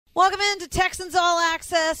Welcome into Texans All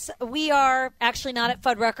Access. We are actually not at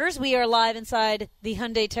Fuddruckers. We are live inside the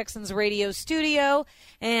Hyundai Texans radio studio,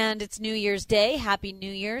 and it's New Year's Day. Happy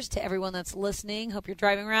New Year's to everyone that's listening. Hope you're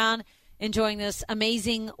driving around, enjoying this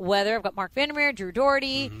amazing weather. I've got Mark Vandermeer, Drew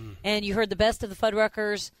Doherty, and you heard the best of the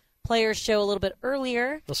Fuddruckers Players show a little bit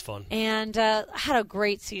earlier. That was fun. And had a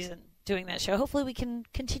great season doing that show. Hopefully we can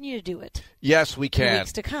continue to do it. Yes, we can. In the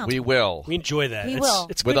weeks to come. We will. We enjoy that. We will.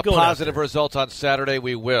 It's With good a going out positive there. result on Saturday,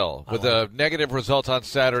 we will. With a negative result on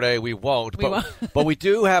Saturday, we won't. But we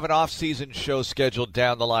do have an off-season show scheduled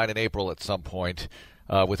down the line in April at some point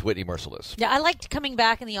with Whitney Merciless. Yeah, I liked coming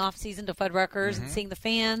back in the off-season to Fuddruckers and seeing the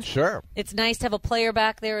fans. Sure. It's nice to have a player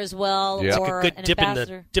back there as well. Yeah. Or Good an dipping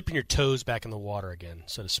ambassador. your toes back in the water again,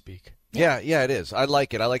 so to speak. Yeah, it is. I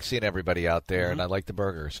like it. I like seeing everybody out there, and I like the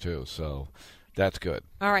burgers, too. So that's good.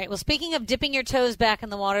 All right. Well, speaking of dipping your toes back in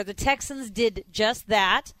the water, the Texans did just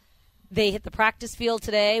that. They hit the practice field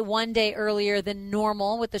today, one day earlier than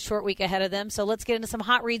normal with the short week ahead of them. So let's get into some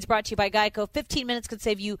hot reads brought to you by Geico. 15 minutes could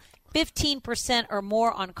save you 15% or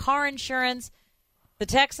more on car insurance. The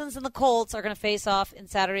Texans and the Colts are going to face off in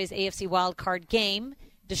Saturday's AFC wildcard game.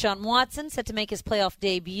 Deshaun Watson set to make his playoff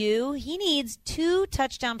debut. He needs 2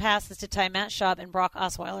 touchdown passes to tie Matt Schaub and Brock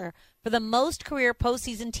Osweiler for the most career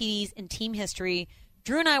postseason TDs in team history.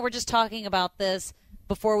 Drew and I were just talking about this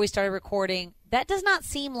before we started recording. That does not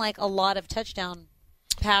seem like a lot of touchdown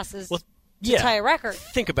passes to tie a record.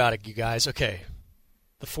 Think about it, you guys. Okay,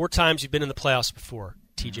 the 4 times you've been in the playoffs before,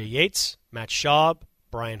 T.J. Yates, Matt Schaub,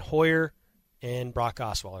 Brian Hoyer, and Brock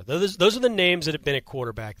Osweiler. Those are the names that have been at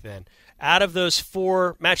quarterback then. Out of those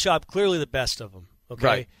 4, Matt Schaub, clearly the best of them. Okay,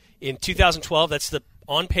 Right. In 2012, that's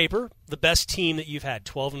on paper, the best team that you've had,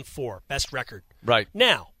 12-4, best record. Right.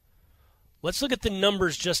 Now, let's look at the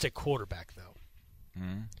numbers just at quarterback, though.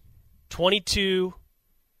 22,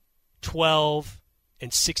 12,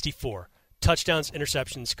 and 64. Touchdowns,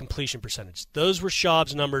 interceptions, completion percentage. Those were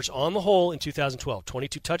Schaub's numbers on the whole in 2012.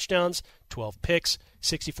 22 touchdowns, 12 picks,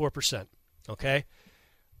 64%. Okay?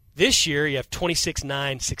 This year, you have 26,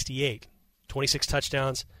 9, 68. 26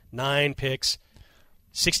 touchdowns, 9 picks,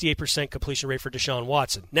 68% completion rate for Deshaun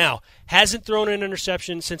Watson. Now, hasn't thrown an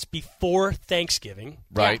interception since before Thanksgiving.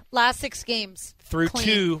 Right. Yeah, last 6 games. Through Clean.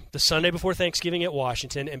 2 the Sunday before Thanksgiving at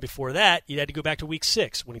Washington, and before that, you had to go back to Week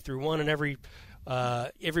 6 when he threw 1 in every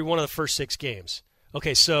one of the first 6 games.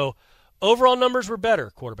 Okay, so overall numbers were better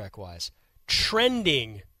quarterback-wise.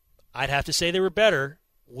 Trending, I'd have to say they were better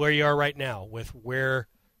where you are right now with where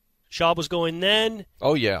Schaub was going then.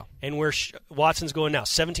 Oh, yeah. And where Watson's going now.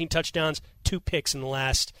 17 touchdowns, 2 picks in the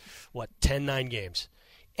last, 10-9 games.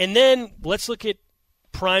 And then let's look at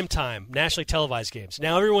primetime, nationally televised games.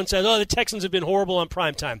 Now everyone says, the Texans have been horrible on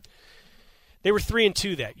primetime. They were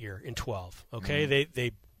 3-2 that year in 12. Okay,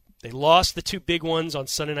 they lost the 2 big ones on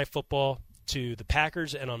Sunday Night Football to the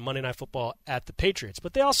Packers and on Monday Night Football at the Patriots.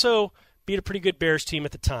 But they also beat a pretty good Bears team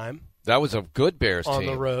at the time. That was a good Bears team. On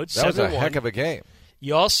the road, That was a 7-1. heck of a game.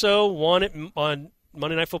 You also won it on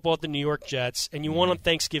Monday Night Football at the New York Jets, and you won on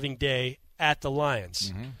Thanksgiving Day at the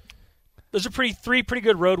Lions. Those are 3 pretty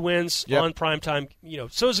good road wins on primetime.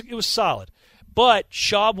 So it was solid. But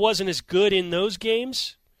Schaub wasn't as good in those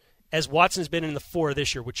games as Watson's been in the 4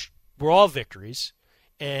 this year, which were all victories.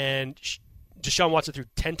 And Deshaun Watson threw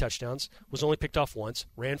 10 touchdowns, was only picked off once,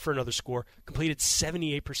 ran for another score, completed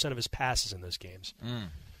 78% of his passes in those games.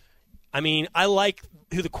 I mean, I like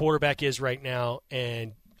who the quarterback is right now,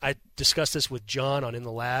 and I discussed this with John on In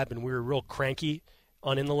the Lab, and we were real cranky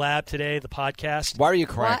on In the Lab today, the podcast. Why are you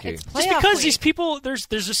cranky? It's Just playoff because week. these people, there's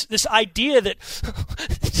this idea that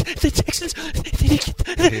the Texans,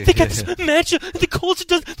 they got this matchup, the Colts,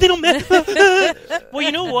 they don't match. Well,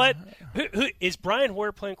 you know what? Who is Brian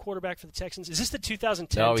Hoyer playing quarterback for the Texans? Is this the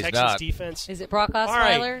 2010 No, he's Texans not. defense? Is it Brock Osweiler? All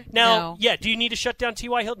right. Now, No. do you need to shut down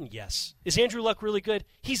T.Y. Hilton? Yes. Is Andrew Luck really good?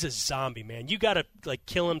 He's a zombie, man. You got to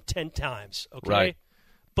kill him 10 times, okay? Right.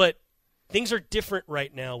 But things are different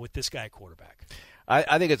right now with this guy quarterback.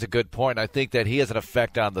 I think it's a good point. I think that he has an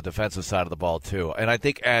effect on the defensive side of the ball, too. And I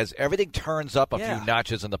think as everything turns up a few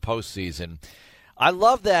notches in the postseason, I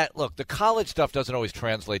love that. Look, the college stuff doesn't always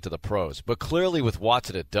translate to the pros, but clearly with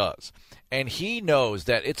Watson it does. And he knows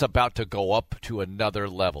that it's about to go up to another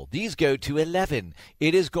level. These go to 11.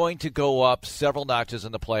 It is going to go up several notches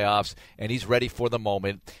in the playoffs, and he's ready for the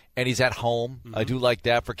moment. And he's at home. I do like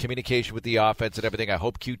that for communication with the offense and everything. I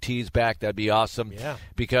hope QT's back. That'd be awesome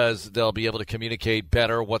because they'll be able to communicate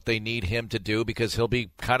better what they need him to do because he'll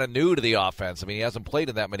be kind of new to the offense. I mean, he hasn't played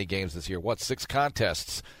in that many games this year. 6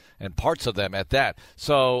 contests? And parts of them at that.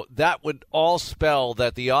 So that would all spell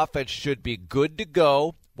that the offense should be good to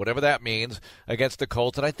go whatever that means, against the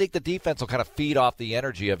Colts. And I think the defense will kind of feed off the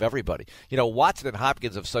energy of everybody. You know, Watson and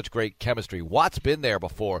Hopkins have such great chemistry. Watt's been there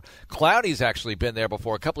before. Clowney's actually been there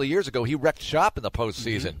before. A couple of years ago, he wrecked shop in the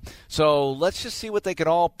postseason. So let's just see what they can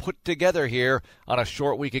all put together here on a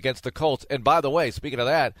short week against the Colts. And by the way, speaking of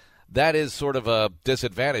that, that is sort of a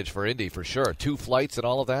disadvantage for Indy for sure. 2 flights and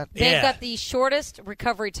all of that. They've got the shortest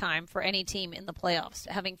recovery time for any team in the playoffs,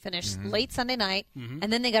 having finished late Sunday night,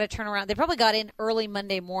 and then they got to turn around. They probably got in early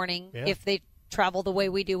Monday morning if they travel the way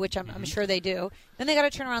we do, which I'm sure they do. Then they got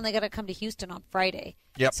to turn around. They got to come to Houston on Friday.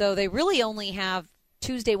 Yep. So they really only have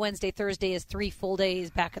Tuesday, Wednesday, Thursday as 3 full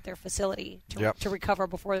days back at their facility to recover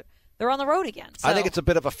before they're on the road again. So. I think it's a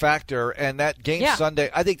bit of a factor, and that game Sunday,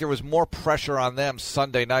 I think there was more pressure on them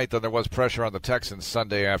Sunday night than there was pressure on the Texans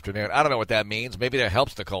Sunday afternoon. I don't know what that means. Maybe that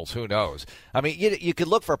helps the Colts. Who knows? I mean, you could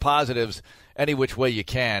look for positives any which way you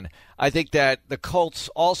can. I think that the Colts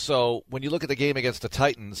also, when you look at the game against the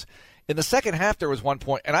Titans, in the second half, there was one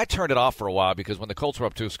point, and I turned it off for a while because when the Colts were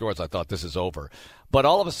up 2 scores, I thought this is over. But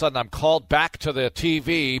all of a sudden, I'm called back to the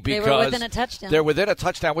TV because they were within a touchdown. They're within a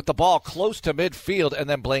touchdown with the ball close to midfield, and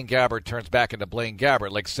then Blaine Gabbert turns back into Blaine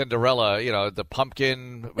Gabbert, like Cinderella. You know, the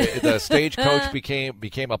pumpkin, the stagecoach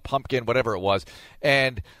became a pumpkin, whatever it was.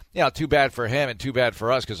 And you know, too bad for him and too bad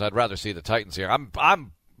for us because I'd rather see the Titans here.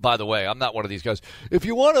 By the way, I'm not one of these guys. If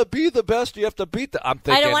you want to be the best, you have to beat the. I'm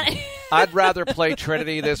thinking I'd rather play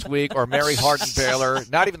Trinity this week or Mary Hardin Baylor.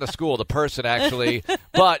 Not even the school, the person actually.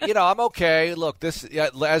 But you know, I'm okay. Look, this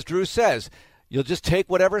as Drew says, you'll just take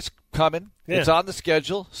whatever's coming. Yeah. It's on the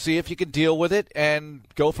schedule. See if you can deal with it and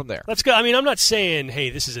go from there. Let's go. I mean, I'm not saying, hey,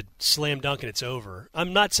 this is a slam dunk and it's over.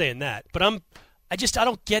 I'm not saying that, but I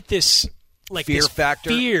don't get this like fear this factor.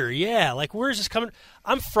 Fear, yeah. Like where is this coming?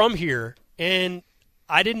 I'm from here and.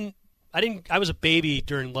 I was a baby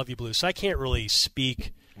during Love You Blue, so I can't really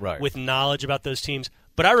speak with knowledge about those teams.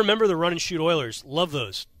 But I remember the run and shoot Oilers. Love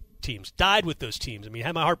those teams. Died with those teams. I mean,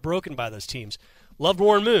 had my heart broken by those teams. Loved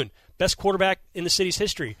Warren Moon. Best quarterback in the city's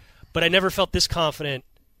history. But I never felt this confident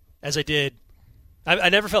as I did. I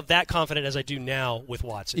never felt that confident as I do now with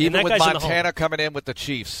Watson. Even with Montana coming in with the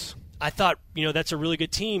Chiefs. I thought, that's a really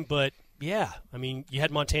good team, but yeah, I mean, you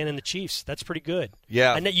had Montana and the Chiefs. That's pretty good.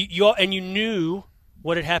 Yeah. And you knew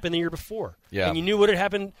what had happened the year before. Yeah. And you knew what had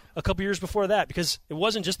happened a couple years before that because it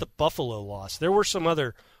wasn't just the Buffalo loss. There were some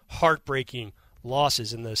other heartbreaking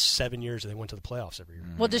losses in those 7 years that they went to the playoffs every year.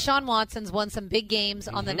 Well, Deshaun Watson's won some big games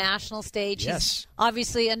on the national stage. Yes. He's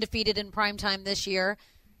obviously undefeated in primetime this year.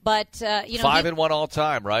 But, 5-1 all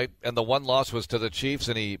time, right? And the one loss was to the Chiefs,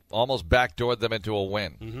 and he almost backdoored them into a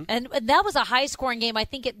win. Mm-hmm. And that was a high-scoring game. I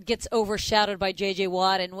think it gets overshadowed by J.J.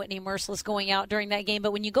 Watt and Whitney Merciless going out during that game.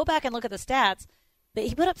 But when you go back and look at the stats,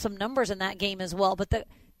 he put up some numbers in that game as well. But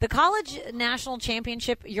the college national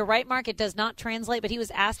championship, you're right, Mark, it does not translate. But he was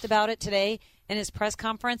asked about it today in his press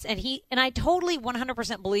conference. And I totally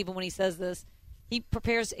 100% believe him when he says this. He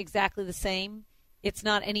prepares exactly the same. It's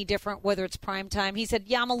not any different whether it's prime time. He said,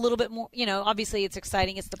 yeah, I'm a little bit more, obviously it's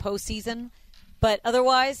exciting. It's the postseason. But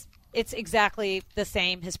otherwise, it's exactly the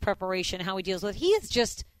same, his preparation, how he deals with it. He is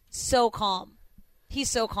just so calm.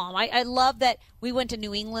 He's so calm. I love that we went to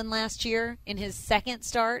New England last year in his second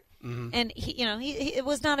start. Mm-hmm. And, it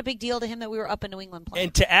was not a big deal to him that we were up in New England playing.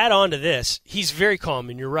 And to add on to this, he's very calm,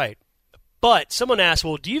 and you're right. But someone asked,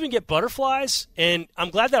 well, do you even get butterflies? And I'm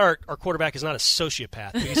glad that our quarterback is not a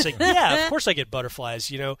sociopath. But he's like, yeah, of course I get butterflies,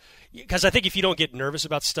 because I think if you don't get nervous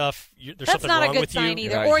about stuff, there's something wrong with you. That's not a good sign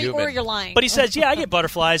either, or you're lying. But he says, yeah, I get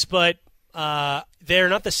butterflies, but they're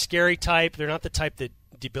not the scary type. They're not the type that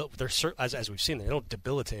as we've seen, they don't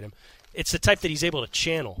debilitate him. It's the type that he's able to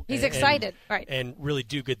channel. He's excited, right? And really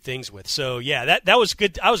do good things with. So yeah, that was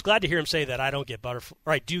good. I was glad to hear him say that I don't get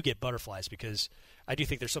I do get butterflies because I do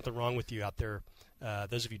think there's something wrong with you out there.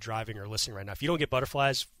 Those of you driving or listening right now, if you don't get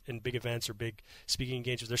butterflies in big events or big speaking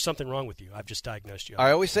engagements, there's something wrong with you. I've just diagnosed you.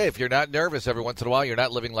 I always say if you're not nervous every once in a while, you're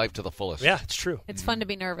not living life to the fullest. Yeah, it's true. It's fun to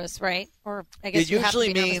be nervous, right? Or I guess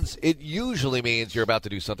it usually means you're about to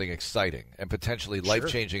do something exciting and potentially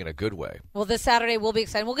life-changing in a good way. Well, this Saturday will be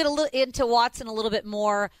exciting. We'll get into Watson a little bit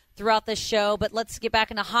more throughout the show, but let's get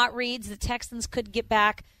back into hot reads. The Texans could get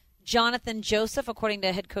back Jonathan Joseph, according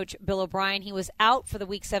to head coach Bill O'Brien. He was out for the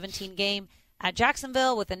Week 17 game at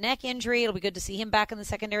Jacksonville with a neck injury. It'll be good to see him back in the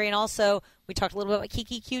secondary. And also, we talked a little bit about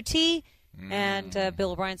Kiki QT, and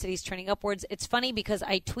Bill O'Brien said he's trending upwards. It's funny because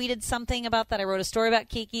I tweeted something about that. I wrote a story about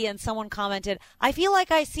Kiki, and someone commented, I feel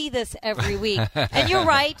like I see this every week. And you're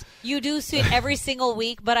right. You do see it every single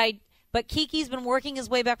week. But Kiki's been working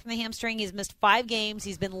his way back from the hamstring. He's missed 5 games.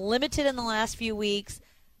 He's been limited in the last few weeks.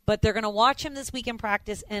 But they're going to watch him this week in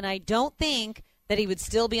practice, and I don't think that he would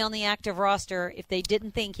still be on the active roster if they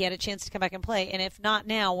didn't think he had a chance to come back and play? And if not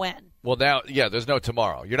now, when? Well, now, yeah, there's no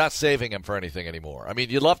tomorrow. You're not saving him for anything anymore. I mean,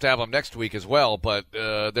 you'd love to have him next week as well, but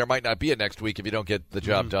there might not be a next week if you don't get the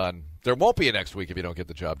job done. There won't be a next week if you don't get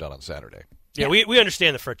the job done on Saturday. Yeah, we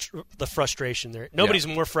understand the frustration there. Nobody's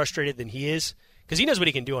more frustrated than he is because he knows what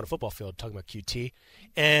he can do on a football field, talking about QT.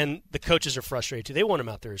 And the coaches are frustrated, too. They want him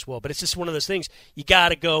out there as well. But it's just one of those things. You got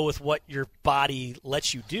to go with what your body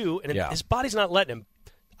lets you do. And his body's not letting him.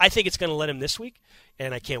 I think it's going to let him this week.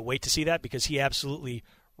 And I can't wait to see that because he absolutely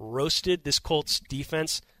roasted this Colts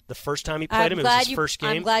defense the first time he played him. It was his first game.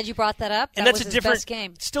 I'm glad you brought that up. And that's was a his best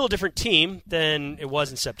game. Still a different team than it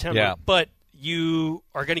was in September. Yeah. But you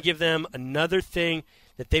are going to give them another thing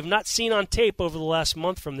that they've not seen on tape over the last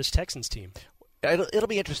month from this Texans team. It'll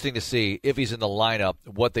be interesting to see if he's in the lineup,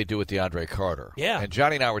 what they do with DeAndre Carter. Yeah. And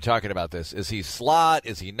Johnny and I were talking about this. Is he slot?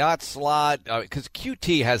 Is he not slot? Because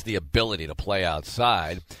QT has the ability to play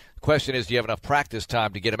outside. The question is, do you have enough practice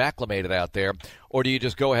time to get him acclimated out there? Or do you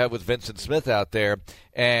just go ahead with Vincent Smith out there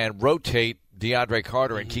and rotate DeAndre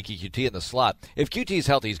Carter and Kiki QT in the slot? If QT is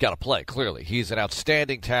healthy, he's got to play, clearly. He's an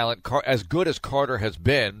outstanding talent. As good as Carter has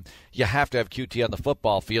been, you have to have QT on the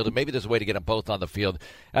football field, and maybe there's a way to get them both on the field.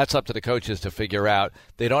 That's up to the coaches to figure out.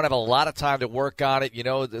 They don't have a lot of time to work on it. You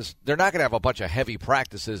know, they're not going to have a bunch of heavy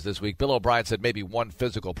practices this week. Bill O'Brien said maybe one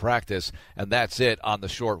physical practice, and that's it on the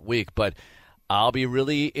short week. But I'll be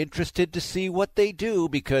really interested to see what they do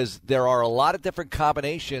because there are a lot of different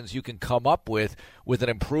combinations you can come up with an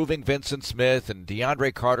improving Vincent Smith and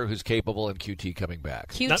DeAndre Carter who's capable and QT coming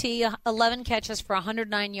back. QT, 11 catches for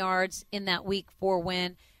 109 yards in that Week 4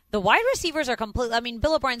 win. The wide receivers are completely – I mean,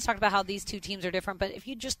 Bill O'Brien's talked about how these two teams are different, but if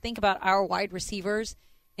you just think about our wide receivers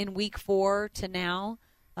in Week 4 to now,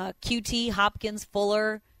 QT, Hopkins,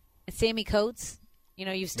 Fuller, and Sammy Coates, you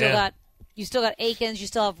know, you've still got Akins, you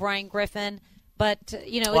still have Ryan Griffin. But,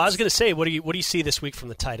 you know, I was going to say, what do you see this week from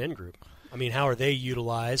the tight end group? I mean, how are they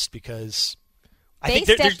utilized? Because they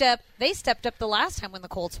stepped up the last time when the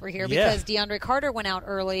Colts were here because DeAndre Carter went out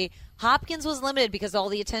early. Hopkins was limited because all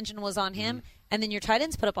the attention was on him, and then your tight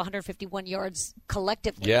ends put up 151 yards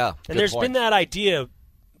collectively. Yeah, and there's been that idea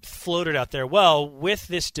floated out there. Well, with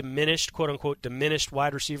this diminished, quote unquote, diminished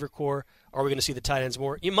wide receiver core, are we going to see the tight ends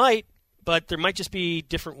more? You might, but there might just be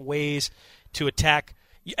different ways to attack.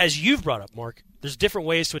 As you've brought up, Mark, there's different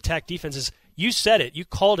ways to attack defenses. You said it. You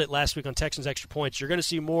called it last week on Texans Extra Points. You're going to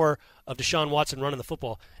see more of Deshaun Watson running the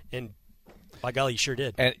football, and by golly, you sure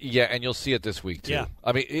did. And you'll see it this week, too. Yeah.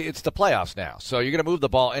 I mean, it's the playoffs now, so you're going to move the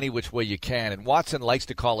ball any which way you can, and Watson likes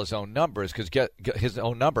to call his own numbers because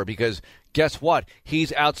guess what?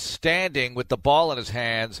 He's outstanding with the ball in his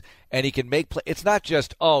hands, and he can make play. It's not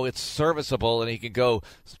just, it's serviceable, and he can go,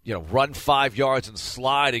 run 5 yards and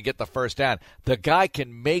slide and get the first down. The guy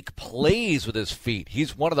can make plays with his feet.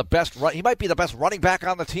 He's one of the best. He might be the best running back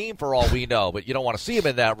on the team for all we know, but you don't want to see him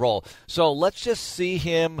in that role. So let's just see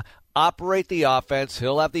him operate the offense.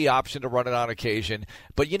 He'll have the option to run it on occasion,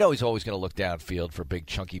 but he's always going to look downfield for big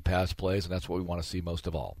chunky pass plays, and that's what we want to see most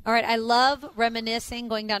of all. All right, I love reminiscing,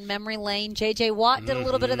 going down memory lane. J.J. Watt did a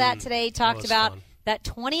little bit of that today. He talked about that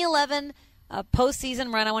 2011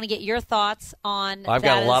 postseason run. I want to get your thoughts on I've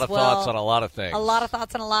got a lot of thoughts on a lot of things. A lot of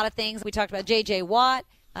thoughts on a lot of things. We talked about J.J. Watt.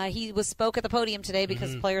 He spoke at the podium today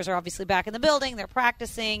because players are obviously back in the building. They're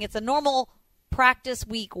practicing. It's a normal practice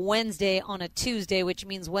week Wednesday on a Tuesday, which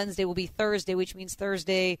means Wednesday will be Thursday, which means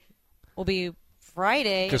Thursday will be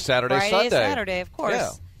Friday. Because Saturday's Friday Sunday. Saturday, of course.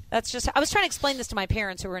 Yeah. That's just. I was trying to explain this to my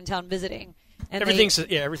parents who were in town visiting. And everything's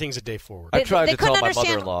a day forward. I tried to tell my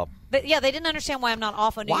mother-in-law. They didn't understand why I'm not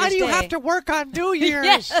off on New Year's Why do you Day. have to work on New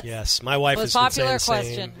Year's? Yes, my wife Most has popular been saying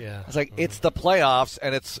question. same. Yeah. It's like, it's the playoffs,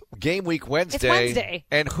 and it's game week Wednesday. It's Wednesday.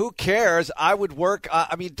 And who cares? I would work.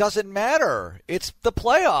 It doesn't matter. It's the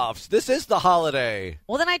playoffs. This is the holiday.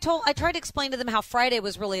 Well, then I tried to explain to them how Friday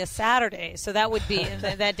was really a Saturday, so that would be,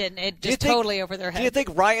 that didn't. It just totally over their head. Do you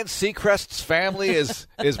think Ryan Seacrest's family is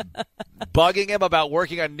bugging him about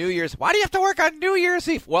working on New Year's? Why do you have to work on New Year's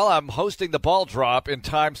Eve? Well, I'm hosting the ball drop in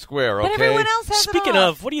Times Square, okay? But everyone else has Speaking it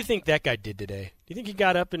off. of, what do you think that guy did today? Do you think he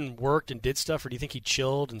got up and worked and did stuff, or do you think he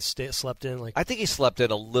chilled and slept in? I think he slept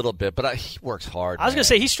in a little bit, but he works hard. I was going to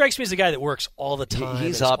say, he strikes me as the guy that works all the time.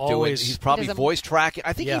 He's up doing. He's probably voice tracking.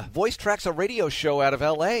 I think Yeah. he voice tracks a radio show out of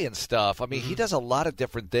L.A. and stuff. I mean, he does a lot of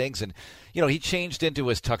different things, and he changed into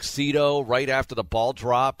his tuxedo right after the ball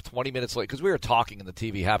drop, 20 minutes late, because we were talking and the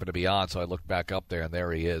TV happened to be on, so I looked back up there, and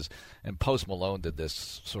there he is. And Post Malone did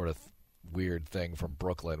this sort of weird thing from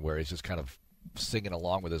Brooklyn where he's just kind of singing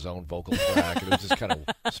along with his own vocal track. It was just kind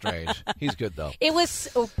of strange. He's good, though. It was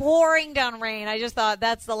pouring down rain. I just thought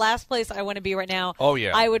that's the last place I want to be right now. Oh,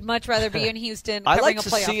 yeah. I would much rather be in Houston I covering like a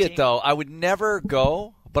to playoff see team. it, though. I would never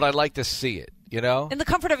go, but I'd like to see it, you know? In the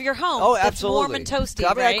comfort of your home. Oh, It's absolutely. warm and toasty,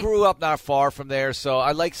 I mean, right? I grew up not far from there, so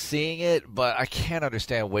I like seeing it, but I can't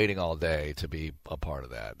understand waiting all day to be a part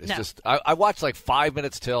of that. It's No. just I watch like 5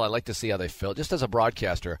 minutes till. I like to see how they fill. Just as a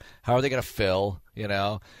broadcaster, how are they going to fill, you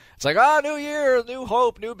know? It's like, new year, new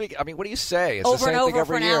hope, new big. I mean, what do you say? It's Over the same and thing over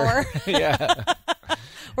every for an year. hour. Yeah.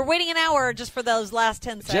 We're waiting an hour just for those last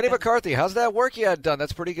 10 seconds. Jenny McCarthy, how's that work you had done?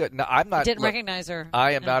 That's pretty good. No, I'm not. Didn't look, recognize her.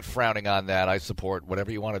 I am No. not frowning on that. I support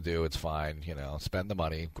whatever you want to do. It's fine. You know, spend the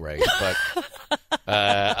money. Great. But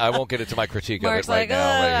I won't get into my critique Mark's of it right like,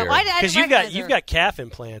 now. Right why here. did I Because didn't recognize you've her? got calf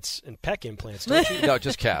implants and pec implants, don't you? No,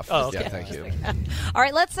 just calf. Oh, okay. Yeah, thank you. All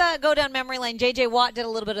right, let's go down memory lane. J.J. Watt did a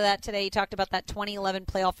little bit of that today. He talked about that 2011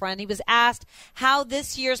 playoff run. He was asked how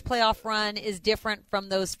this year's playoff run is different from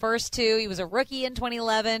those first two. He was a rookie in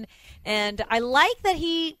 2011, and I like that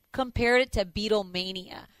he compared it to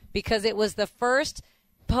Beatlemania because it was the first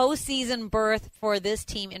postseason berth for this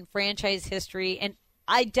team in franchise history, and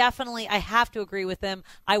I have to agree with him.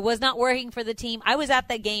 I was not working for the team. I was at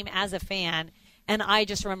the game as a fan, and I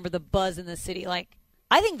just remember the buzz in the city. Like,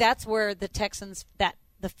 I think that's where the Texans,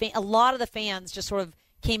 a lot of the fans just sort of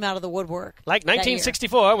came out of the woodwork. Like that year.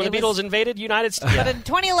 1964 when It the Beatles invaded United States. But in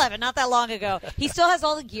 2011, not that long ago, he still has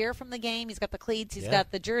all the gear from the game. He's got the cleats, he's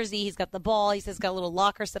got the jersey, he's got the ball. He's got a little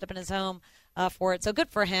locker set up in his home for it. So good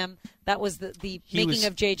for him. That was the making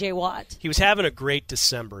of J.J. Watt. He was having a great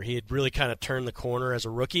December. He had really kind of turned the corner as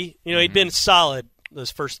a rookie. You know, he'd been solid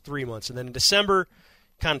those first 3 months, and then in December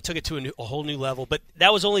kind of took it to a whole new level. But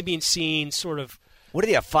that was only being seen sort of. What did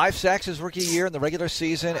he have? 5 sacks his rookie year in the regular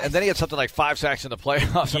season, and then he had something like 5 sacks in the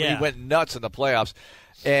playoffs. I mean, he went nuts in the playoffs,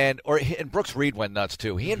 and Brooks Reed went nuts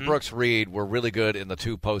too. He and Brooks Reed were really good in the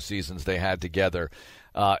 2 postseasons they had together.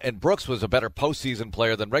 And Brooks was a better postseason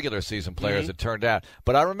player than regular season player, as it turned out.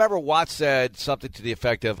 But I remember Watt said something to the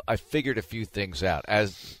effect of, I figured a few things out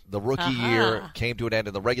as the rookie year came to an end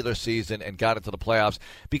in the regular season and got into the playoffs.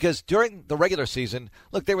 Because during the regular season,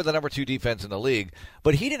 look, they were the number 2 defense in the league,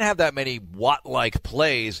 but he didn't have that many Watt-like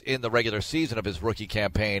plays in the regular season of his rookie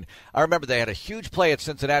campaign. I remember they had a huge play at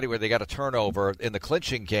Cincinnati where they got a turnover in the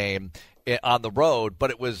clinching game on the road,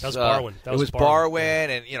 but it was Barwin. It was Barwin,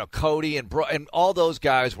 and Cody and all those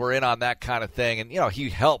guys were in on that kind of thing, and he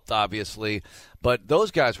helped obviously, but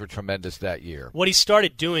those guys were tremendous that year. What he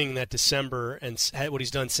started doing that December and what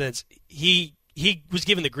he's done since, he was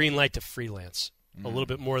given the green light to freelance a little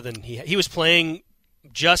bit more than he was playing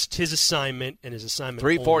just his assignment and his assignment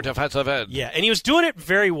 3-4 defensive end. Yeah, and he was doing it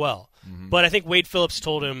very well. But I think Wade Phillips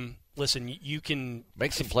told him, "Listen, you can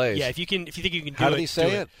make some plays. Yeah, if you think you can do it." How did he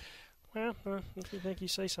say it? Well, if you think you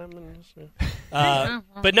say something.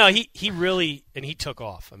 But no, he really he took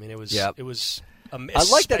off. I mean, it was I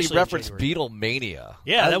like that he referenced January. Beatlemania.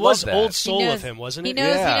 Yeah, that was old soul of him, wasn't it? He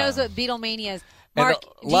knows what Beatlemania is. Mark,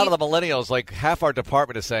 and a lot of the millennials, like half our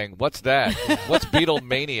department is saying, "What's that? What's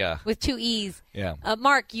Beatlemania?" With 2 E's. Yeah.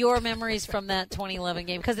 Mark, your memories from that 2011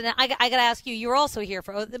 game, because I got to ask you. You were also here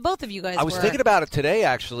for both of you guys. I was thinking about it today,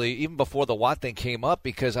 actually, even before the Watt thing came up,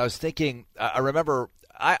 because I was thinking. I remember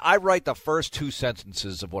I write the first 2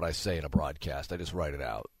 sentences of what I say in a broadcast. I just write it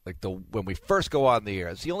out, like when we first go on the air.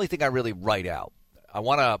 It's the only thing I really write out. I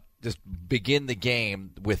want to just begin the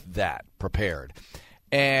game with that prepared.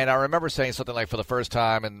 And I remember saying something like, for the first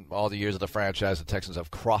time in all the years of the franchise, the Texans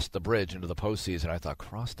have crossed the bridge into the postseason. I thought,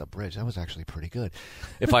 cross the bridge? That was actually pretty good,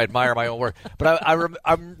 if I admire my own work. But I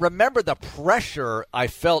remember the pressure I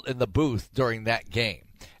felt in the booth during that game.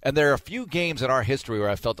 And there are a few games in our history where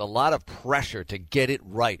I felt a lot of pressure to get it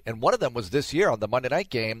right. And one of them was this year on the Monday night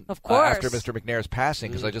game, of course, after Mr. McNair's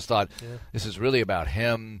passing, because I just thought, this is really about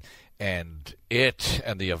him and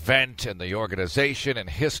the event and the organization and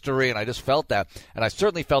history, and I just felt that. And I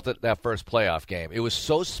certainly felt it that first playoff game. It was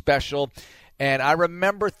so special. And I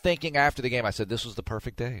remember thinking after the game, I said, this was the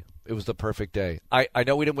perfect day. It was the perfect day. I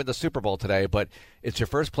know we didn't win the Super Bowl today, but it's your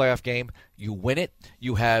first playoff game. You win it.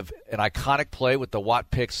 You have an iconic play with the Watt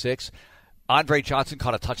pick 6. Andre Johnson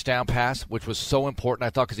caught a touchdown pass, which was so important, I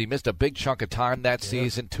thought, because he missed a big chunk of time that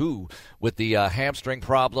season, too, with the hamstring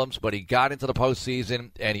problems. But he got into the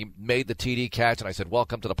postseason, and he made the TD catch. And I said,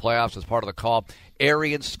 welcome to the playoffs as part of the call.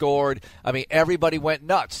 Arians scored. I mean, everybody went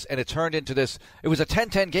nuts. And it turned into this. It was a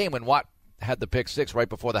 10-10 game when Watt had the pick 6 right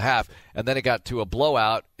before the half. And then it got to a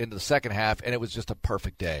blowout into the second half, and it was just a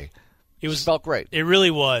perfect day. It felt great. It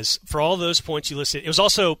really was. For all those points you listed, it was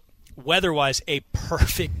also – weather-wise, a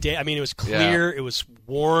perfect day. I mean, it was clear. Yeah. It was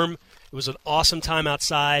warm. It was an awesome time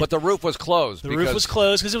outside. But the roof was closed. The roof was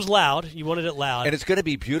closed because it was loud. You wanted it loud. And it's going to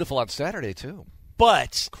be beautiful on Saturday, too.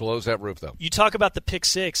 But close that roof, though. You talk about the pick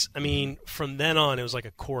six. I mean, from then on, it was like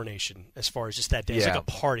a coronation as far as just that day. It was like a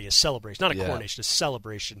party, a celebration. Not a coronation, a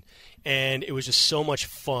celebration. And it was just so much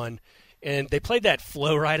fun. And they played that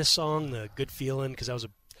Flo Rida song, the Good Feeling, because that was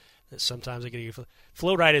sometimes I get a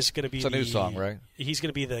Flo Rida is going to be it's a new song, right? He's going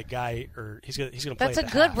to be the guy, or he's going to play. That's at a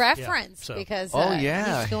the good half. reference because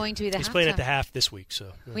he's going to be the. He's playing at the half this week,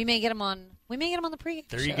 so we may get him on. We may get him on the pregame.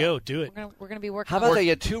 There you go. Do it. We're going to be working. How about that? You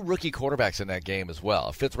had 2 rookie quarterbacks in that game as well,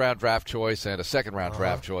 a 5th-round draft choice and a 2nd-round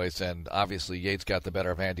draft choice, and obviously Yates got the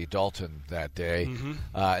better of Andy Dalton that day.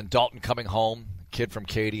 And Dalton coming home, kid from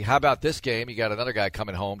Katy. How about this game? You got another guy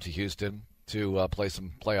coming home to Houston to play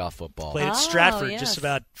some playoff football. Played at Stratford, just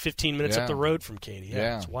about 15 minutes up the road from Katy.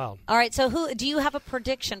 Yeah, it's wild. All right, so who do you have a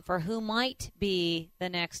prediction for who might be the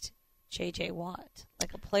next J.J. Watt?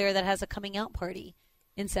 Like a player that has a coming out party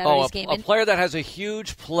in Saturday's game. A player that has a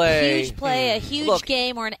huge play. A huge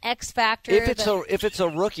game, or an X factor. If it's a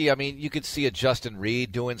rookie, I mean, you could see a Justin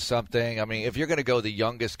Reed doing something. I mean, if you're going to go the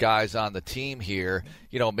youngest guys on the team here,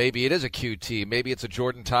 maybe it is a QT. Maybe it's a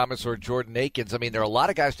Jordan Thomas or Jordan Akins. I mean, there are a lot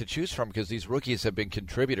of guys to choose from because these rookies have been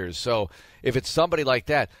contributors. So if it's somebody like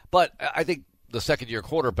that. But I think the second-year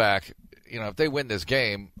quarterback, if they win this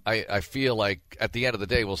game, I feel like at the end of the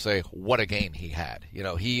day we'll say, what a game he had.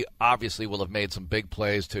 He obviously will have made some big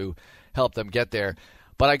plays to help them get there.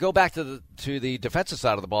 But I go back to the defensive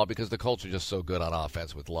side of the ball because the Colts are just so good on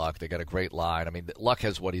offense with Luck. They got a great line. I mean, Luck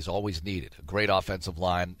has what he's always needed, a great offensive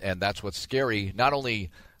line, and that's what's scary, not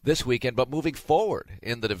only this weekend, but moving forward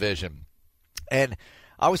in the division. And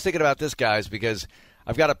I was thinking about this, guys, because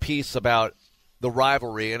I've got a piece about the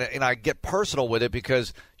rivalry, and I get personal with it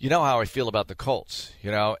because you know how I feel about the Colts,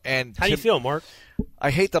 And how do you feel, Mark? I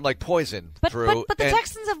hate them like poison, Drew. But the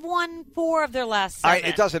Texans have won 4 of their last 7.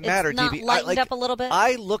 It doesn't matter, it's not DB. lightened up a little bit?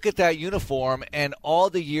 I look at that uniform and all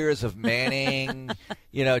the years of Manning,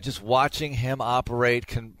 just watching him operate,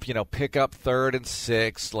 pick up 3rd and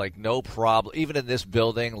 6, like no problem. Even in this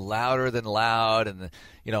building, louder than loud, and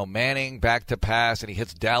Manning back to pass, and he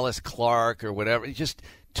hits Dallas Clark or whatever. He just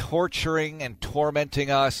torturing and tormenting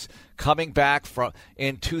us, coming back from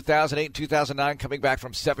in 2008 and 2009, coming back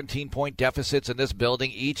from 17-point deficits in this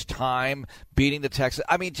building each time, beating the Texans.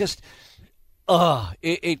 I mean,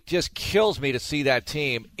 it just kills me to see that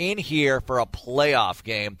team in here for a playoff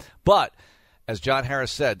game. But as John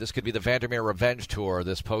Harris said, this could be the Vandermeer Revenge Tour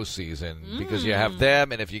this postseason because you have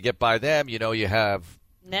them, and if you get by them, you have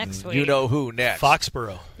next week. You know who next.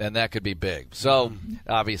 Foxborough. And that could be big. So,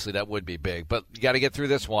 obviously, that would be big. But you got to get through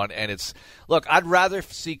this one. And look, I'd rather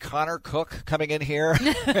see Connor Cook coming in here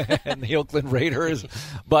and the Oakland Raiders,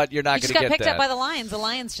 but you're not going to get that. He just got picked up by the Lions. The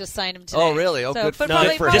Lions just signed him today. Oh, really? Oh, good for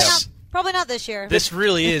him. Probably not this year. This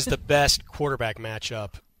really is the best quarterback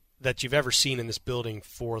matchup that you've ever seen in this building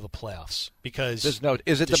for the playoffs because is it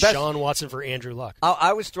the best? Deshaun Watson for Andrew Luck.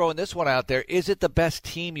 I was throwing this one out there. Is it the best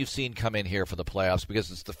team you've seen come in here for the playoffs?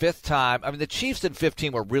 Because it's the 5th time. I mean, the Chiefs in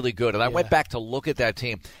 15 were really good, and I went back to look at that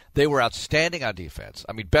team. They were outstanding on defense.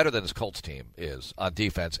 I mean, better than this Colts team is on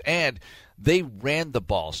defense, and they ran the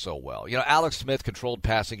ball so well. Alex Smith controlled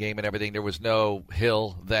passing game and everything. There was no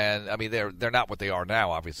Hill then. I mean, they're not what they are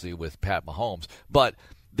now, obviously, with Pat Mahomes, but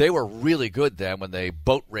they were really good then when they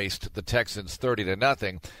boat raced the Texans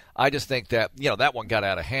 30-0. I just think that, that one got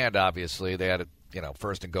out of hand, obviously. They had a,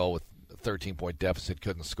 1st and goal with a 13-point deficit,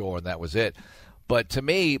 couldn't score, and that was it. But to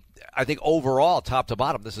me, I think overall, top to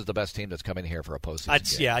bottom, this is the best team that's come in here for a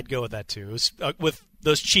postseason game. Yeah, I'd go with that too. It was, with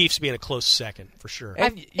those Chiefs being a close second, for sure.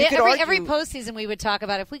 And every postseason we would talk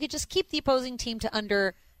about if we could just keep the opposing team to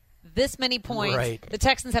under this many points, the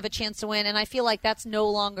Texans have a chance to win, and I feel like we no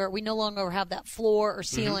longer have that floor or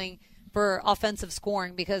ceiling for offensive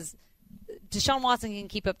scoring because Deshaun Watson can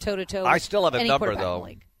keep up toe-to-toe. I still have a number, though.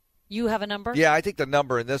 You have a number? Yeah, I think the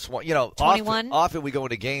number in this one, 21? Often we go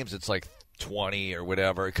into games, it's like 20 or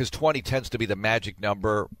whatever, because 20 tends to be the magic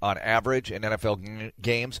number on average in NFL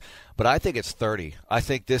games, but I think it's 30. I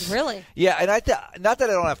think this... Really? Yeah, and not that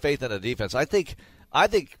I don't have faith in the defense. I think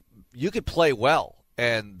you could play well,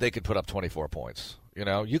 and they could put up 24 points.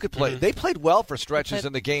 You could play. They played well for stretches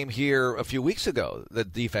in the game here a few weeks ago. The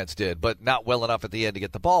defense did, but not well enough at the end to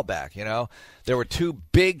get the ball back. There were 2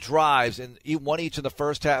 big drives, and one each in the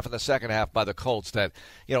first half and the second half by the Colts that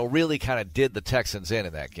really kind of did the Texans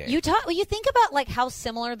in that game. You think about how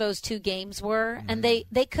similar those 2 games were, and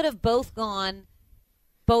they could have both gone.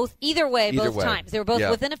 Either way times. They were both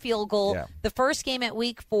within a field goal. Yeah. The first game at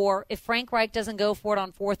week 4, if Frank Reich doesn't go for it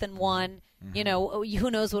on 4th and 1, who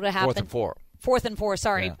knows what would happen. 4th and 4. 4th and 4,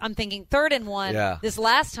 sorry. Yeah. I'm thinking 3rd and 1. Yeah. This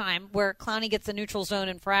last time where Clowney gets a neutral zone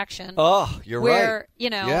infraction. Oh, you're where,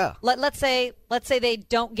 right. Let's say they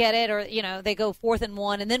don't get it, or they go 4th and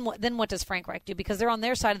 1, and then what does Frank Reich do? Because they're on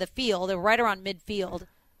their side of the field, they're right around midfield.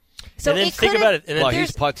 So and then think about it. And then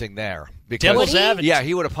he's punting there. Devil's advocate. Yeah,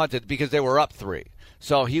 he would have punted because they were up 3.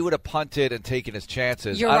 So he would have punted and taken his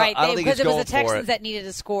chances. You're right. I don't think because he's it was going the Texans for it. that needed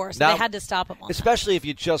to score, so Now, they had to stop him on especially if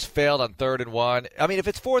you just failed on 3rd and 1. I mean, if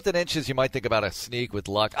it's 4th and inches, you might think about a sneak with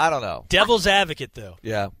luck. I don't know. Devil's advocate, though.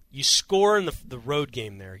 Yeah. You score in the road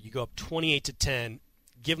game there. You go up 28-10,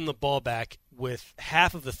 give them the ball back with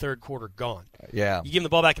half of the third quarter gone. Yeah. You give them the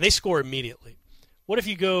ball back, and they score immediately. What if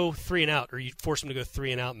you go 3 and out, or you force them to go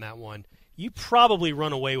 3 and out in that one? You probably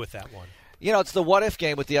run away with that one. It's the what-if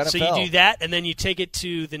game with the NFL. So you do that, and then you take it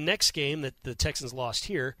to the next game that the Texans lost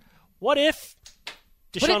here. What if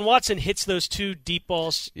Deshaun Watson hits those 2 deep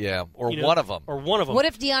balls? Yeah, or one of them. Or one of them. What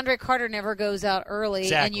if DeAndre Carter never goes out early,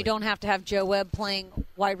 Exactly. and you don't have to have Joe Webb playing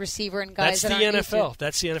wide receiver and guys That's that the aren't NFL. used to?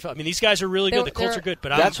 That's the NFL. I mean, these guys are really good. The Colts are good, but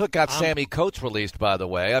that's what got Sammy Coates released, by the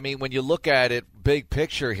way. I mean, when you look at it, big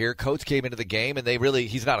picture here, Coates came into the game, and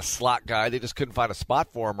he's not a slot guy. They just couldn't find a spot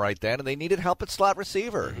for him right then, and they needed help at slot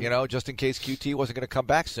receiver, just in case QT wasn't going to come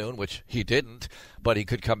back soon, which he didn't, but he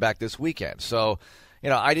could come back this weekend. So,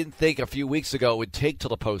 I didn't think a few weeks ago it would take till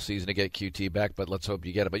the postseason to get QT back, but let's hope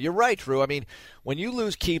you get it. But you're right, Drew. I mean, when you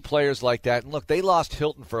lose key players like that, and look, they lost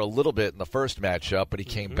Hilton for a little bit in the first matchup, but he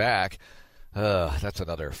came back. That's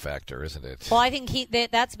another factor, isn't it? Well, I think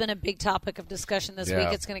that's been a big topic of discussion this week.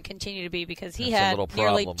 It's going to continue to be because he had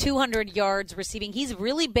nearly 200 yards receiving. He's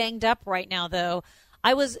really banged up right now, though.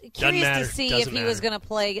 I was curious to see if he was going to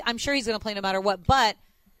play. I'm sure he's going to play no matter what, but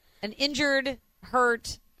an injured,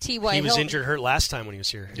 hurt T.Y. He was Hilton. injured, hurt last time when he was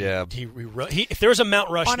here. Yeah. If there was a Mount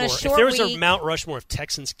Rushmore, of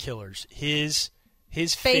Texans killers, his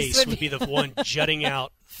face would be the one jutting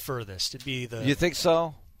out furthest. It'd be the. You think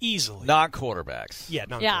so? Easily. Non-quarterbacks. Yeah,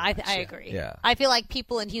 non-quarterbacks. I agree. Yeah. I feel like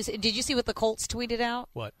people in Houston. Did you see what the Colts tweeted out?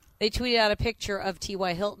 What? They tweeted out a picture of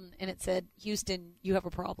T.Y. Hilton, and it said, "Houston, you have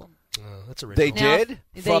a problem." That's original. They did?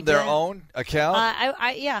 From their own account?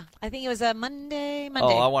 I think it was a Monday.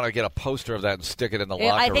 Oh, I want to get a poster of that and stick it in the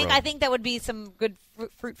locker room. I think that would be some good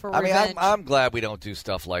fruit for revenge. I mean, I'm glad we don't do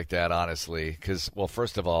stuff like that, honestly, because, well,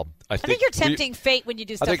 first of all, I think you're tempting fate when you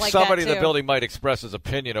do stuff like that, I think somebody too. in the building might express his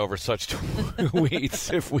opinion over such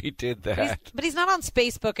tweets if we did that. But he's not on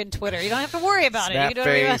Facebook and Twitter. You don't have to worry about it. You don't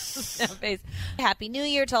worry about Snapface. Happy New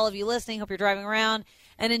Year to all of you listening. Hope you're driving around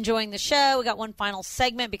and enjoying the show. We got one final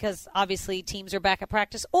segment because obviously teams are back at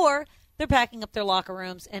practice or they're packing up their locker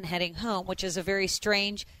rooms and heading home, which is a very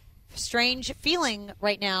strange feeling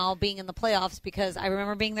right now being in the playoffs because I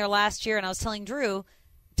remember being there last year and I was telling Drew,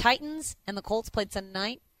 Titans and the Colts played Sunday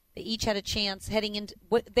night. They each had a chance heading into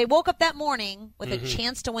 – they woke up that morning with a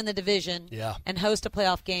chance to win the division and host a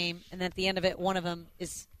playoff game, and at the end of it, one of them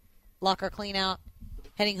is locker clean out,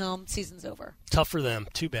 heading home, season's over. Tough for them.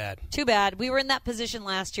 Too bad. Too bad. We were in that position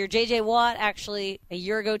last year. J.J. Watt, actually, a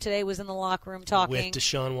year ago today, was in the locker room talking. With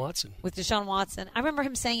Deshaun Watson. I remember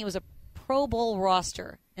him saying it was a Pro Bowl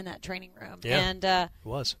roster in that training room. Yeah, and it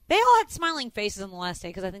was. They all had smiling faces on the last day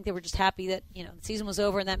because I think they were just happy that the season was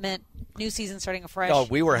over and that meant new season starting afresh. Oh,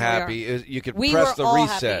 we were happy. You could press the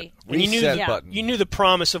reset button. You knew the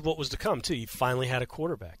promise of what was to come too. You finally had a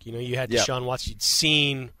quarterback. You had Deshaun Watson. You'd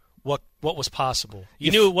seen what was possible.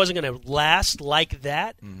 You knew it wasn't going to last like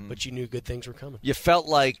that, but you knew good things were coming. You felt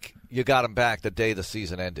like you got him back the day the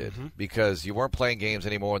season ended because you weren't playing games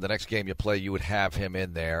anymore. The next game you play, you would have him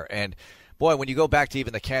in there. And, boy, when you go back to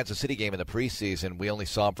even the Kansas City game in the preseason, we only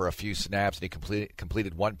saw him for a few snaps, and he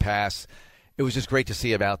completed one pass. It was just great to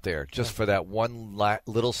see him out there just for that one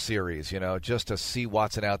little series, just to see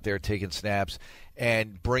Watson out there taking snaps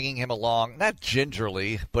and bringing him along, not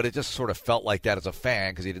gingerly, but it just sort of felt like that as a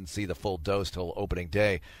fan because he didn't see the full dose till opening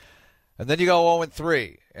day. And then you go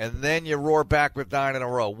 0-3, and then you roar back with 9 in a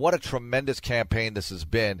row. What a tremendous campaign this has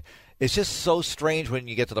been. It's just so strange when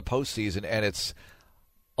you get to the postseason and it's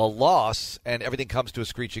a loss and everything comes to a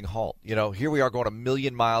screeching halt. Here we are going a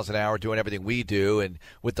million miles an hour doing everything we do and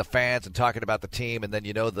with the fans and talking about the team, and then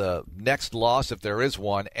the next loss, if there is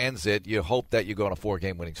one, ends it. You hope that you go on a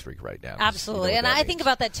 4-game winning streak right now. Absolutely. And I think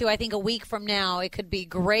about that too. I think a week from now it could be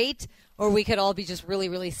great or we could all be just really,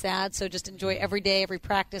 really sad. So just enjoy every day, every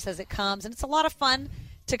practice as it comes. And it's a lot of fun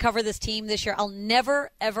to cover this team this year. I'll never,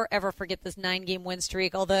 ever, ever forget this 9-game win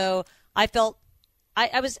streak, although I felt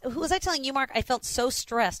who was I telling you, Mark? I felt so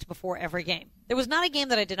stressed before every game. There was not a game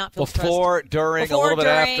that I did not feel stressed. During, a little bit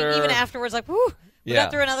after. Even afterwards, like, whoo. We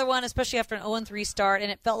got through another one, especially after an 0-3 start,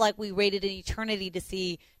 and it felt like we waited an eternity to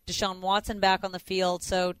see Deshaun Watson back on the field.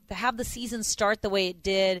 So to have the season start the way it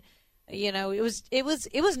did, it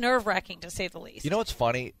was nerve-wracking to say the least. You know what's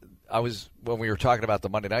funny? When we were talking about the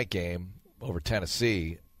Monday night game over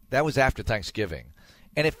Tennessee, that was after Thanksgiving.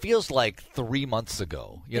 And it feels like 3 months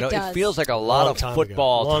ago. It feels like a lot of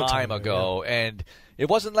football time ago, and it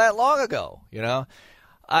wasn't that long ago.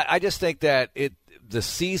 I just think that the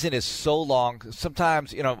season is so long.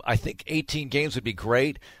 Sometimes, I think 18 games would be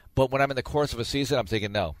great, but when I'm in the course of a season, I'm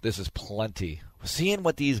thinking, no, this is plenty. Seeing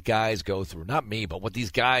what these guys go through, not me, but what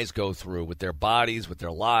these guys go through with their bodies, with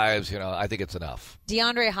their lives, I think it's enough.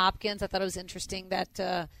 DeAndre Hopkins, I thought it was interesting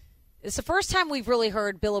that it's the first time we've really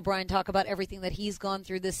heard Bill O'Brien talk about everything that he's gone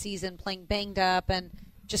through this season, playing banged up and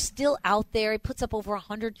just still out there. He puts up over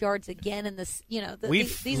 100 yards again in this.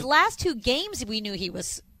 These last 2 games, we knew he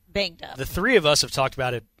was banged up. The three of us have talked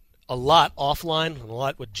about it a lot offline, and a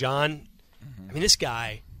lot with John. I mean, this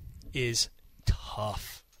guy is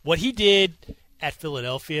tough. What he did at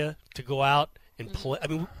Philadelphia to go out and play. I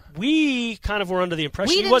mean, we kind of were under the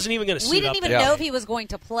impression he wasn't even going to suit up. We didn't even know if he was going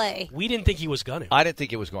to play. We didn't think he was going to. I didn't think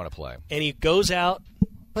he was going to play. And he goes out.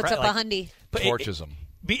 Puts up a hundy. Torches him.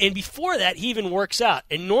 And before that, he even works out.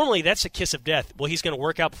 And normally that's a kiss of death. Well, he's going to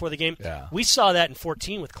work out before the game. Yeah. We saw that in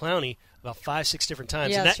 14 with Clowney about 5-6 different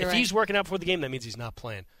times. Yes, and if he's working out before the game, that means he's not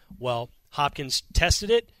playing. Well, Hopkins tested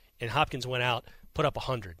it, and Hopkins went out, put up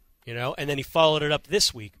 100. And then he followed it up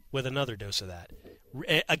this week with another dose of that.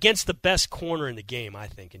 Against the best corner in the game, I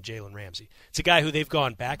think, in Jalen Ramsey. It's a guy who they've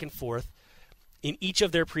gone back and forth. In each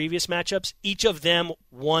of their previous matchups, each of them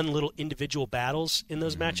won little individual battles in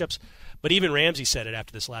those matchups. But even Ramsey said it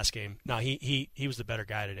after this last game. No, he was the better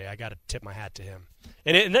guy today. I got to tip my hat to him.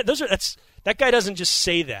 That guy doesn't just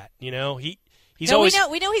say that. He's always.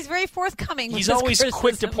 We know he's very forthcoming. He's always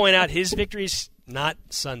quick to point out his victories, not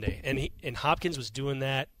Sunday. And Hopkins was doing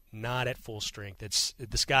that. Not at full strength.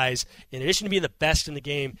 This guy's, in addition to being the best in the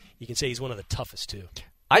game, you can say he's one of the toughest too.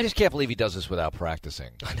 I just can't believe he does this without practicing.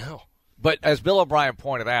 I know. But as Bill O'Brien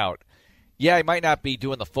pointed out, he might not be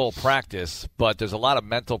doing the full practice, but there's a lot of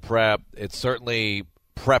mental prep. It's certainly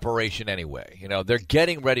preparation anyway. They're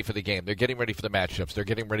getting ready for the game. They're getting ready for the matchups. They're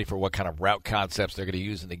getting ready for what kind of route concepts they're going to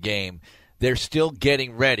use in the game. They're still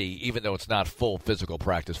getting ready, even though it's not full physical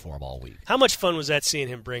practice for them all week. How much fun was that seeing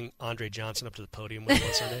him bring Andre Johnson up to the podium with him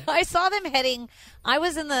on Sunday? I saw them heading. I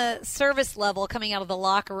was in the service level coming out of the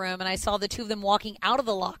locker room, and I saw the two of them walking out of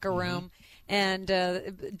the locker room and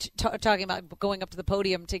talking about going up to the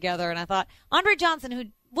podium together. And I thought, Andre Johnson, who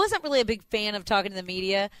wasn't really a big fan of talking to the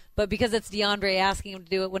media, but because it's DeAndre asking him to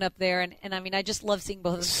do it, went up there. And I mean, I just love seeing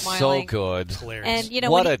both of them smiling. So good. Hilarious. And,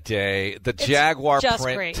 what a day. The Jaguar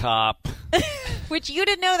print great. top. Which you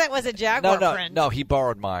didn't know that was a Jaguar print. No, he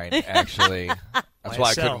borrowed mine, actually. That's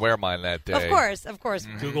why I couldn't wear mine that day. Of course.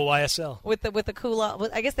 Google YSL. With the culotte.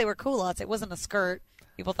 I guess they were culottes. It wasn't a skirt.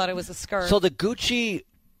 People thought it was a skirt. So the Gucci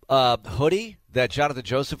hoodie that Jonathan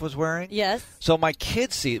Joseph was wearing? Yes. So my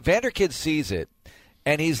Vander kid sees it,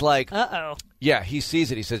 and he's like, uh-oh. Yeah, he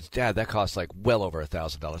sees it. He says, Dad, that costs like well over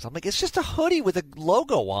 $1,000. I'm like, it's just a hoodie with a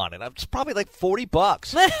logo on it. It's probably like $40.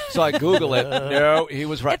 So I Google it. No, he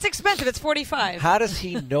was right. It's expensive. It's $45. How does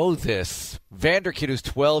he know this? Vanderkid, who's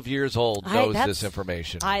 12 years old, knows this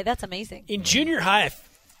information. That's amazing. In junior high, I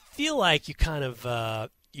feel like you kind of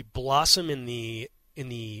you blossom in the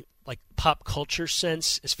like pop culture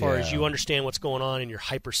sense as far as you understand what's going on and you're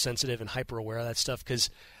hypersensitive and hyper aware of that stuff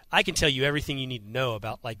because I can tell you everything you need to know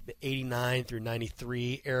about like the 89 through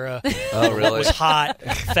 93 era. Oh, really? What was hot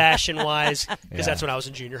fashion-wise because that's when I was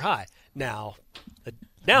in junior high. Nowadays,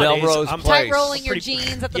 I'm tight rolling your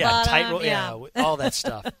jeans at the bottom. All that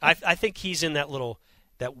stuff. I think he's in that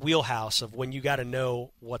wheelhouse of when you got to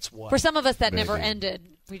know what's what. For some of us, that never ended.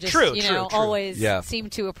 We just, always seem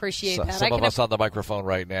to appreciate that. Some of us on the microphone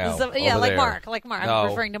right now. Like Mark. No. I'm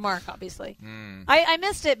referring to Mark, obviously. I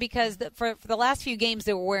missed it because for the last few games,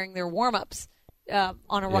 they were wearing their warm-ups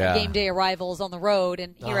on game day arrivals on the road,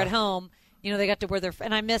 and here at home, they got to wear their.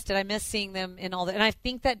 And I missed it. I missed seeing them in all that. And I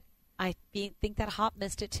think that Hop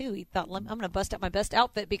missed it too. He thought, I'm going to bust out my best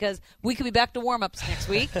outfit because we could be back to warm-ups next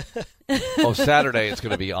week. Saturday it's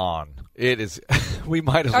going to be on. It is. We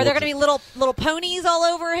might as well. Are there going to be little ponies all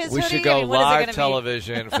over his hoodie? We should go live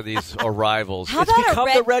television for these arrivals. How it's about become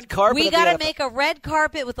the red carpet. We got to make a red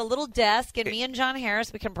carpet with a little desk, and me and John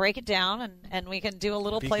Harris, we can break it down, and we can do a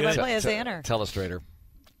little play-by-play as they enter. Telestrator.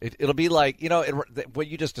 It'll be like, what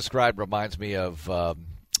you just described reminds me of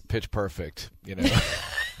Pitch Perfect,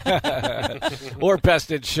 or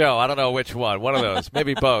Best in Show. I don't know which one. One of those.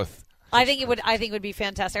 Maybe both. I think it would be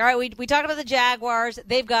fantastic. All right, we talked about the Jaguars.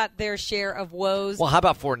 They've got their share of woes. Well, how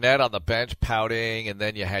about Fournette on the bench pouting, and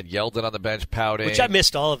then you had Yeldon on the bench pouting? Which I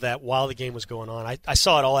missed all of that while the game was going on. I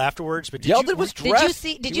saw it all afterwards. But Yeldon was dressed.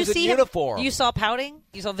 Did you see him? Uniform. You saw pouting?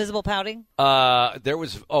 You saw visible pouting? There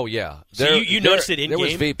was. Oh yeah. So you noticed it in there game?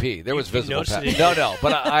 There was VP. There was visible pouting. No.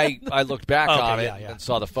 But I looked back on it yeah. and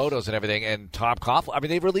saw the photos and everything. And Tom Coughlin. I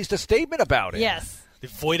mean, they released a statement about it. Yes. They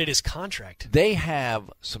voided his contract. They have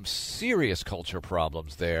some serious culture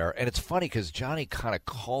problems there. And it's funny because Johnny kind of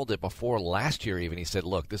called it before last year even. He said,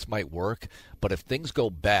 look, this might work, but if things go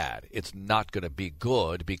bad, it's not going to be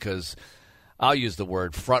good because I'll use the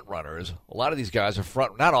word front runners. A lot of these guys are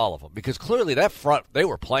not all of them, because clearly that front, they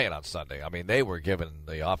were playing on Sunday. I mean, they were giving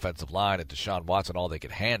the offensive line and Deshaun Watson all they could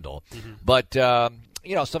handle. Mm-hmm. But,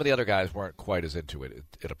 some of the other guys weren't quite as into it,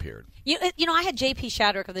 it appeared. I had J.P.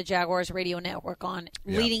 Shadrick of the Jaguars Radio Network on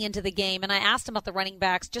leading into the game, and I asked him about the running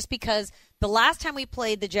backs just because the last time we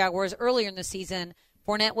played the Jaguars earlier in the season,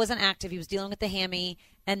 Fournette wasn't active. He was dealing with the hammy,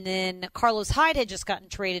 and then Carlos Hyde had just gotten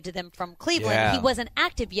traded to them from Cleveland. Yeah. He wasn't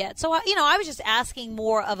active yet. So, I was just asking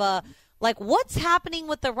more of a, what's happening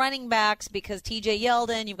with the running backs? Because T.J.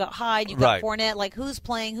 Yeldon, you've got Hyde, you've got Fournette. Who's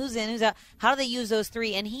playing, who's in, who's out? How do they use those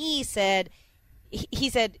three? And he said,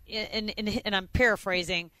 and I'm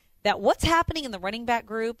paraphrasing, that what's happening in the running back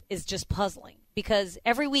group is just puzzling because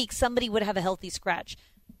every week somebody would have a healthy scratch.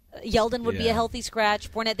 Yeldon would be a healthy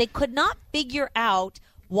scratch. Fournette, they could not figure out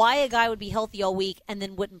why a guy would be healthy all week and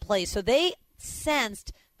then wouldn't play. So they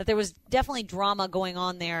sensed that there was definitely drama going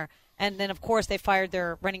on there. And then, of course, they fired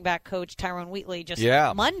their running back coach, Tyrone Wheatley, just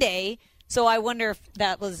Monday. So I wonder if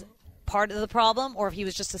that was part of the problem, or if he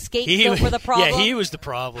was just a scapegoat for the problem. Yeah, he was the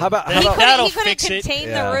problem. How about he couldn't contain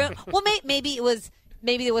the room. Well,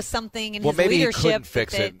 maybe there was something in his leadership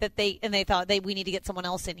that they thought we need to get someone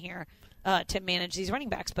else in here to manage these running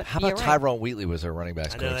backs. But how about Tyrone Wheatley was their running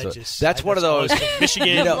backs coach? That's one of those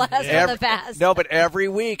Michigan. No, but every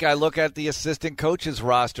week I look at the assistant coaches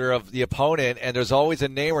roster of the opponent, and there's always a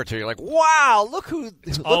name or two. You're like, wow, look who's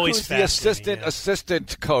the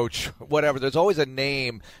assistant coach, whatever. There's always a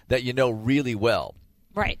name that you know really well.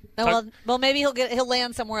 Right. Well, maybe he'll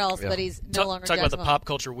land somewhere else, but he's no longer. Talk about the pop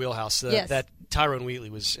culture wheelhouse. That Tyrone Wheatley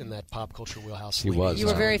was in that pop culture wheelhouse. He was. You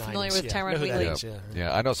were very familiar with Tyrone Wheatley.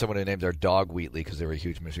 Yeah, I know someone who named their dog Wheatley because they were a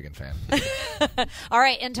huge Michigan fan. All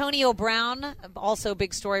right, Antonio Brown, also a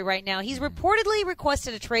big story right now. He's reportedly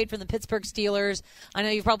requested a trade from the Pittsburgh Steelers. I know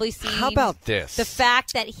you've probably seen. How about this? The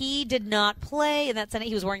fact that he did not play, and that's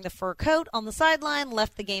he was wearing the fur coat on the sideline,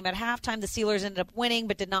 left the game at halftime. The Steelers ended up winning,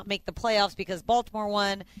 but did not make the playoffs because Baltimore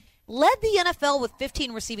won. Led the NFL with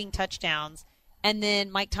 15 receiving touchdowns, and then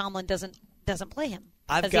Mike Tomlin doesn't play him.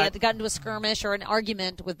 He had gotten into a skirmish or an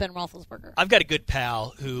argument with Ben Roethlisberger. I've got a good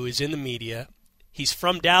pal who is in the media. He's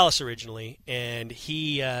from Dallas originally, and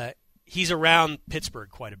he's around Pittsburgh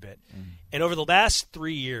quite a bit. Mm. And over the last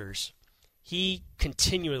 3 years, he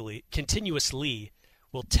continuously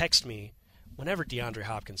will text me whenever DeAndre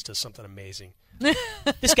Hopkins does something amazing.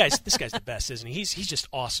 This guy's the best, isn't he? He's just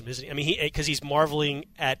awesome, isn't he? I mean, because he's marveling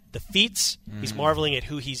at the feats. He's marveling at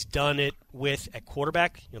who he's done it with at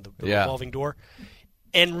quarterback, the revolving door.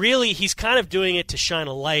 And really, he's kind of doing it to shine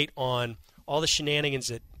a light on all the shenanigans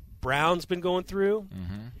that Brown's been going through,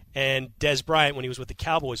 and Dez Bryant, when he was with the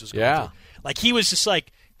Cowboys, was going through. He was just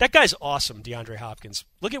like, that guy's awesome, DeAndre Hopkins.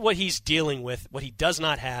 Look at what he's dealing with, what he does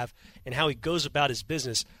not have, and how he goes about his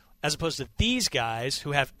business, as opposed to these guys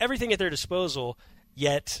who have everything at their disposal,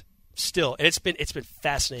 yet still. And it's been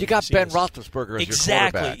fascinating. You got Ben Roethlisberger as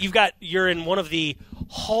your quarterback. You're in one of the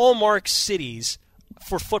hallmark cities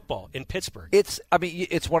for football in Pittsburgh. It's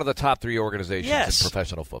one of the top 3 organizations in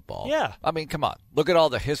professional football. Yeah. I mean, come on. Look at all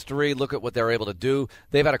the history. Look at what they're able to do.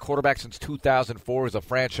 They've had a quarterback since 2004 who's a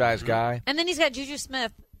franchise guy. And then he's got Juju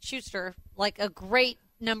Smith-Schuster, a great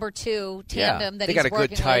number 2 tandem that they he's got a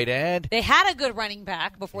good tight end. They had a good running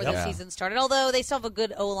back before the season started, although they still have a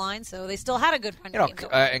good O-line, so they still had a good running game.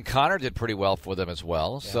 And Connor did pretty well for them as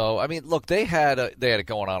well. Yeah. So, I mean, look, they had it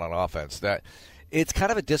going on offense. That it's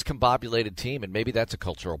kind of a discombobulated team, and maybe that's a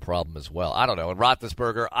cultural problem as well. I don't know. And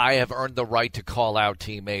Roethlisberger, I have earned the right to call out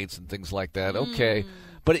teammates and things like that. Okay.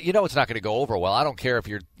 But it's not going to go over well. I don't care if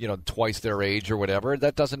you're, twice their age or whatever.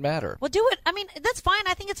 That doesn't matter. Well, do it. I mean, that's fine.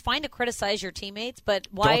 I think it's fine to criticize your teammates, but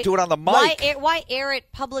why don't do it on the mic? Why air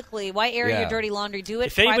it publicly? Why air your dirty laundry? Do it.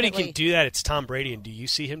 If anybody privately. can do that, it's Tom Brady. And do you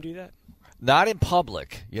see him do that? Not in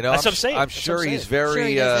public. That's what I'm saying. I'm sure he's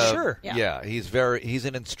very. Sure. Yeah, he's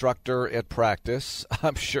an instructor at practice.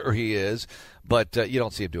 I'm sure he is. But you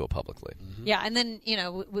don't see him do it publicly. Yeah, and then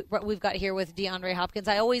we've got here with DeAndre Hopkins.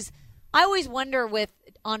 I always I always wonder with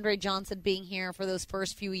Andre Johnson being here for those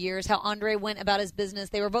first few years, how Andre went about his business.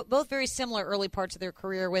 They were both very similar early parts of their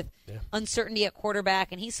career with uncertainty at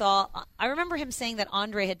quarterback. And I remember him saying that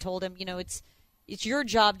Andre had told him, it's your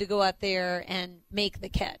job to go out there and make the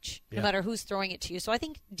catch, no matter who's throwing it to you. So I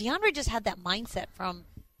think DeAndre just had that mindset from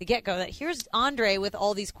the get-go that here's Andre with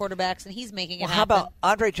all these quarterbacks, and he's making it happen. How about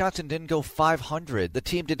Andre Johnson didn't go 500? The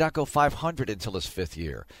team did not go 500 until his 5th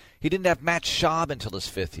year. He didn't have Matt Schaub until his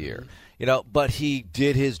 5th year. But he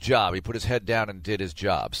did his job. He put his head down and did his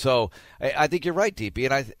job. So I think you're right, DP.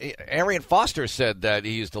 And Arian Foster said that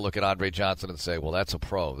he used to look at Andre Johnson and say, well, that's a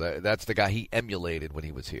pro. That's the guy he emulated when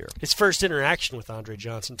he was here. His first interaction with Andre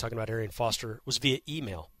Johnson, talking about Arian Foster, was via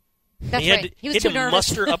email. That's right. He was too nervous.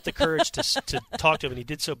 He had to muster up the courage to talk to him, and he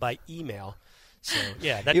did so by email. So,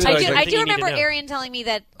 yeah, that's I do remember Arian telling me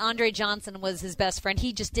that Andre Johnson was his best friend.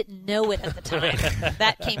 He just didn't know it at the time.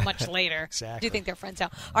 That came much later. Exactly. I do think they're friends now.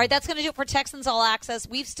 All right, that's going to do it for Texans All Access.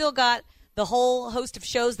 We've still got the whole host of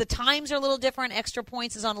shows. The times are a little different. Extra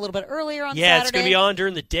Points is on a little bit earlier on Saturday. Yeah, it's going to be on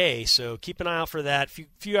during the day, so keep an eye out for that. A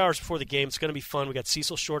few hours before the game. It's going to be fun. We got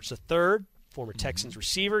Cecil Shorts III, former Texans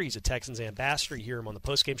receiver. He's a Texans ambassador. You hear him on the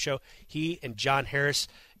postgame show. He and John Harris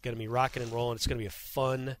going to be rocking and rolling. It's going to be a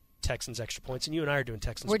fun Texans Extra Points, and you and I are doing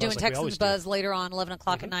Texans We're Buzz. doing Texans Buzz later on, 11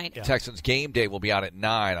 o'clock at night. Yeah. Texans Game Day will be on at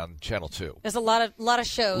 9 on Channel 2. There's a lot of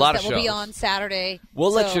shows that will be on Saturday.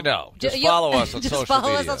 We'll let you know. Just follow us on social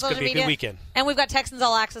media. It's going to be a good weekend. And we've got Texans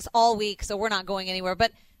All Access all week, so we're not going anywhere.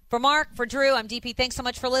 But for Mark, for Drew, I'm DP. Thanks so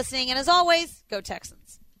much for listening. And as always, go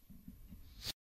Texans.